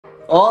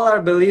all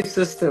our belief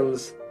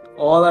systems,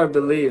 all our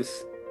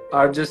beliefs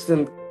are just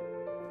in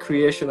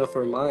creation of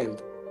our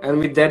mind. And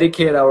we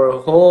dedicate our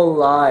whole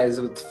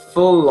lives with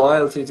full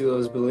loyalty to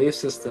those belief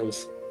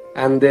systems.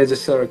 And they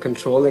just are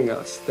controlling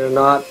us. They're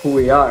not who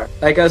we are.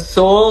 Like a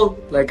soul,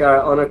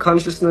 on a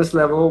consciousness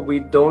level, we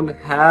don't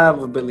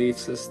have a belief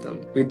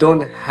system. We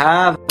don't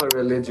have a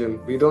religion.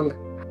 We don't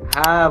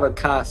have a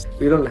caste.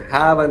 We don't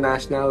have a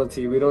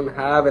nationality. We don't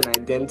have an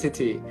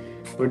identity.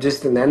 We're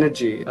just an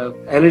energy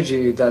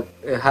that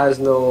has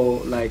no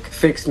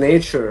fixed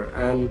nature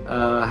and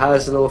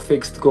has no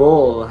fixed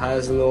goal,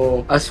 has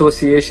no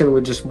association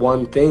with just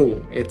one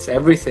thing. It's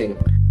everything.